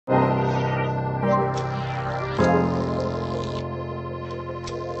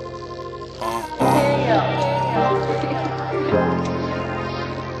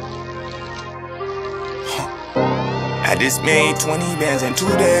just made 20 bands in 2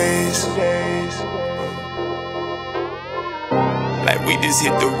 days. Like we just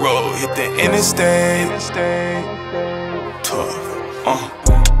hit the road, hit the interstate. Tough,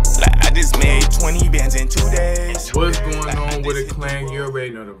 like I just made 20 bands in 2 days. What's going on with it, clan? You already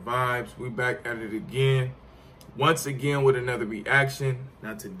know the vibes. We back at it again. Once again with another reaction.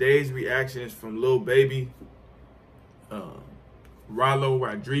 Now today's reaction is from Lil Baby, Rylo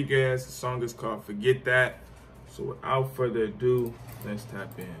Rodriguez. The song is called Forget That. So without further ado, let's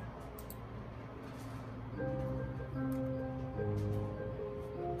tap in.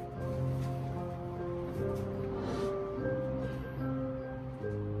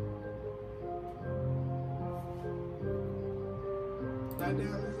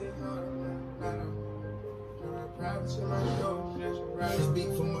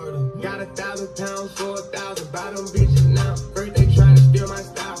 Got 1,000 pounds for 1,000 bottom bitches now. First they trying to steal my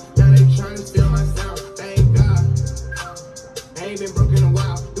style, now they trying to steal my sound. Thank God, I ain't been broke in a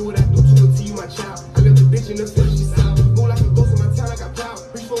while. Do what I do to it to you, my child. I left the bitch in the field, she's out. Move like a ghost in my town, like I plow.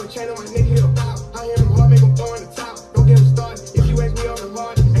 Reach for a chain on my neck, hit a bow. I hear him hard, make him throw in the top. Don't get him started, if you ask me on the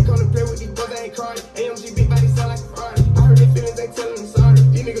hard. Ain't come to play with these boys, I ain't carded. AMG big body sound like a Ferrari. I heard their feelings, ain't telling them sorry.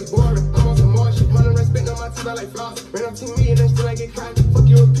 These niggas boring, I'm on some more shit. Money respect on my teeth, I like floss. Ran up to me and then still I get caught. Fuck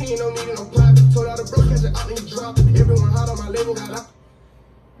your opinion, don't need it, no plot. Told all the bro, catch it out and he drop. Everyone hot on my label, got up.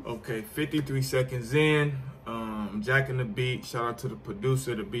 Okay, 53 seconds in. Jacking the beat. Shout out to the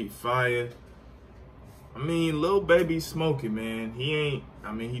producer, the beat fire. I mean, Lil Baby smoking, man. He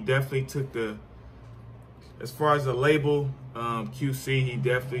definitely took the, as far as the label, QC, he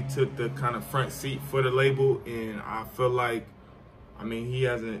definitely took the kind of front seat for the label, and I feel like, he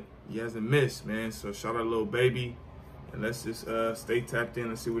hasn't missed, man. So shout out Lil Baby, and let's just stay tapped in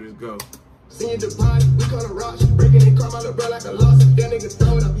and see where this goes. Seen the party, we call a rush. Breaking in car, my little bro like a loss. That nigga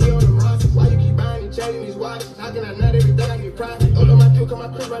throw it up, he on the Ross. Why you keep buying and changing these watches? How can I not everything I get private? Oh no, my kill, come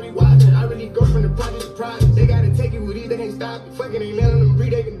my crib, I be watching. I really go from the project to project. They gotta take it with these, they can't stop it. Fucking ain't letting them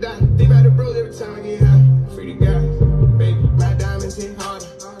breathe, they can die. Think about the bros every time I get high. Free the guys, baby, my diamonds hit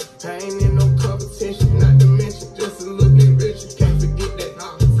harder. I ain't in no competition, not to mention, just a little bit richer. Can't forget that.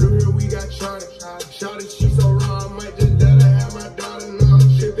 Flew here, we got charted. Shorty, she so raw, I might just let her have my daughter. No, I'm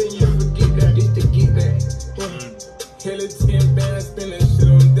tripping, you forget that. Just to get that. Hella 10 bands, spend that shit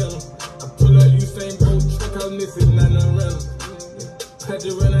on them. I pull up Usain Bolt, truck out this is not no rental. Had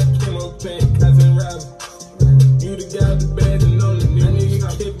you when I came up playing cousin Rob. You the guy with the badge and on the new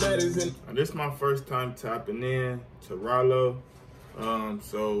nigga kick batters in. This is my first time tapping in to Rylo.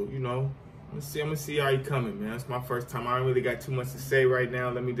 So, you know, I'm gonna see how he coming, man. It's my first time. I don't really got too much to say right now.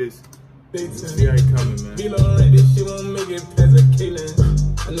 Let me just see how he coming, man. Be-Lo like this shit won't make it past a K-Line.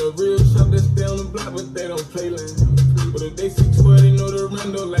 I know real shop that stay on the block, but they don't play land. But if they see 12, they know the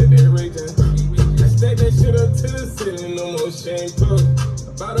rando like they raging. I stack that shit up to the ceiling, no more shame clothes.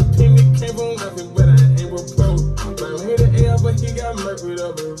 About a penny came from rapping, but I ain't reproach. But I'm here to air, but he got murked with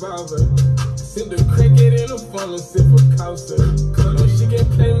a revolver. Sent the cricket in the phone and sit for Causa. No, she can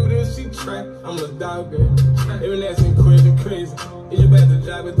play me if she try, I'm a dogger. They been asking questions crazy. Is you about to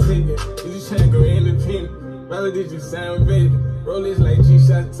drive a ticket? Is you trying to go independent? Rather did you sign with Baby? Roll this like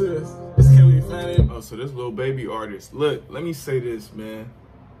G-shot to us. This can we find it? Oh, so this Lil Baby artist. Look, let me say this, man.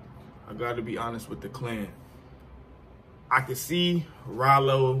 I gotta be honest with the clan. I can see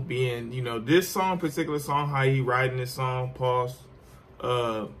Rylo being, you know, this song, particular song, how he writing this song, pause.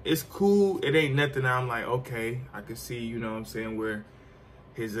 It's cool. It ain't nothing I'm like, okay, I can see, you know what I'm saying, where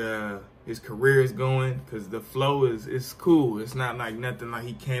his career is going, because the flow is cool. It's not like nothing like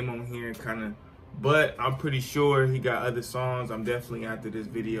he came on here and kind of, but I'm pretty sure he got other songs. I'm definitely, after this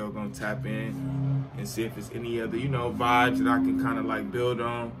video, gonna tap in and see if it's any other, you know, vibes that I can kind of like build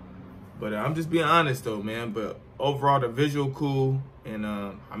on. But I'm just being honest though, man. But overall, the visual cool. And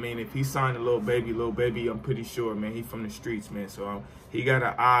if he signed a Lil Baby, I'm pretty sure, man, he from the streets, man. So he got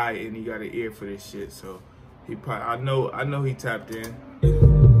an eye and he got an ear for this shit. So he probably, I know he tapped in.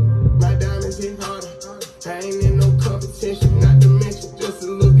 My diamonds hit harder. I ain't in no competition, not to mention, just a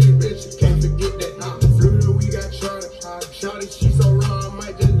little bit richer. Can't forget that. Flew here, we got charted. Shorty, she so raw, I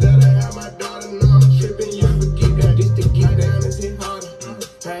might just let her have my daughter. No, I'm tripping, you forget that. Just to get my diamonds hit harder.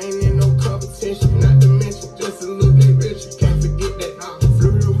 I ain't in no competition, not to mention, just a little bit richer. Can't forget that.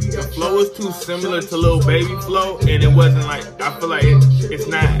 Flew here, we got the flow is too similar to Lil Baby flow, and it wasn't like, I feel like it's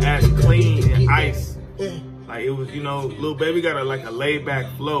not as clean and ice. Like it was, you know, Lil Baby got a laid back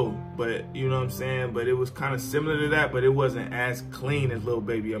flow, but you know what I'm saying? But it was kind of similar to that, but it wasn't as clean as Lil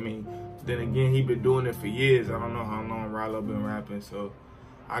Baby. Then again, he been doing it for years. I don't know how long Rylo been rapping, so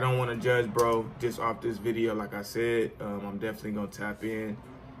I don't want to judge, bro, just off this video. Like I said, I'm definitely gonna tap in.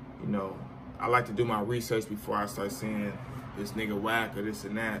 You know, I like to do my research before I start saying this nigga whack or this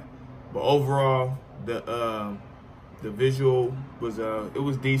and that. But overall, the visual was it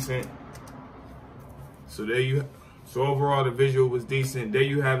was decent. So overall the visual was decent. There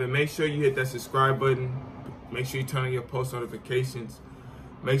you have it. Make sure you hit that subscribe button. Make sure you turn on your post notifications.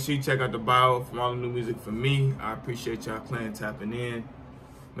 Make sure you check out the bio for all the new music from me. I appreciate y'all playing, tapping in.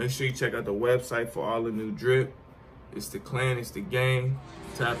 Make sure you check out the website for all the new drip. It's the clan, it's the gang.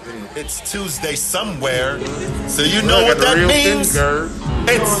 Tap in. It's Tuesday somewhere, so you know what that means.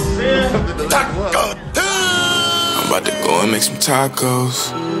 It's Taco Tuesday. I'm about to go and make some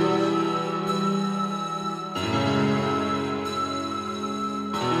tacos.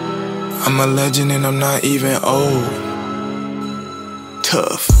 I'm a legend and I'm not even old.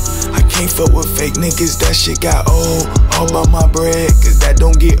 Tough. I can't fuck with fake niggas, that shit got old. All about my bread, cause that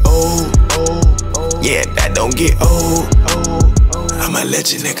don't get old. Yeah, that don't get old. I'm a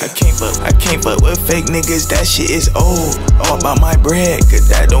legend, nigga. I can't fuck with fake niggas, that shit is old. All about my bread, cause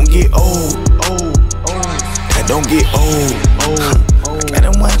that don't get old. That don't get old. I got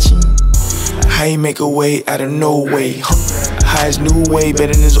him watching. How you make a way out of no way? How his new way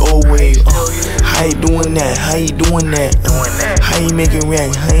better than his old way? How you doing that? How you doing that? How you making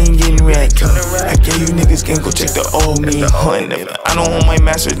rack? How you getting rack? I gave you niggas can go check the old me. I don't own my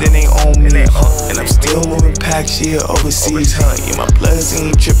master, then they own me. And I'm still moving packs, yeah, overseas. Yeah, my bloods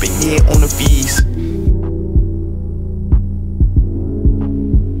ain't tripping, yeah, on the fees.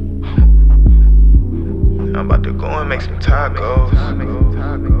 I'm about to go and make some tacos.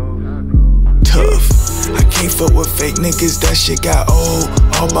 Tough. I can't fuck with fake niggas, that shit got old.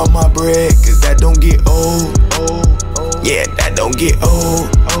 All about my bread, cause that don't get old. Yeah, that don't get old.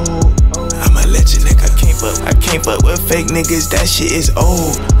 I'm a legend, nigga. I can't fuck with fake niggas, that shit is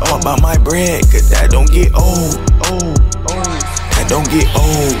old. All about my bread, cause that don't get old. That don't get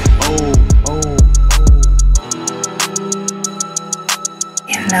old.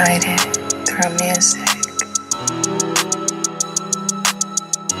 United through music.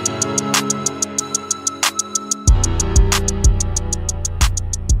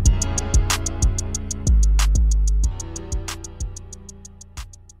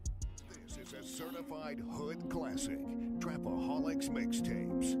 Certified hood classic, Trapaholics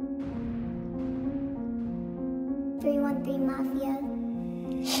mixtapes. 313 Mafia.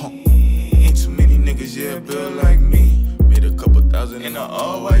 Ain't too many niggas, yeah, built like me. Made a couple thousand in a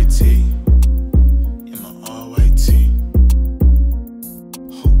all-white tee. In my all-white tee.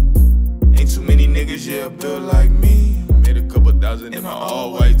 Ain't too many niggas, yeah, built like me. Made a couple thousand in my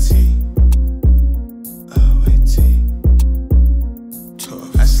all-white tee. All-white tee.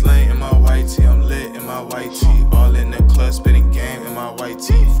 I slay in my white tee, I'm lit in my white tee. All in the club, spitting game in my white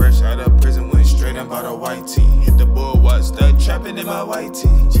tee. Fresh out of prison, went straight and bought a white tee. Hit the boardwalk, stud trapping in my white tee.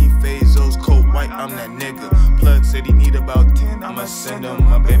 G-Phazo's coat white, I'm that nigga. Plug said he need about 10, I'ma send him.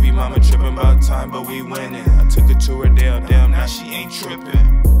 My baby mama tripping about time, but we winning. I took her to her damn, now she ain't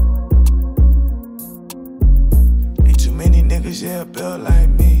tripping. Ain't too many niggas, yeah, built like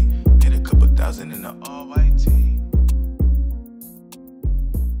me. Made a couple thousand in the all white tee.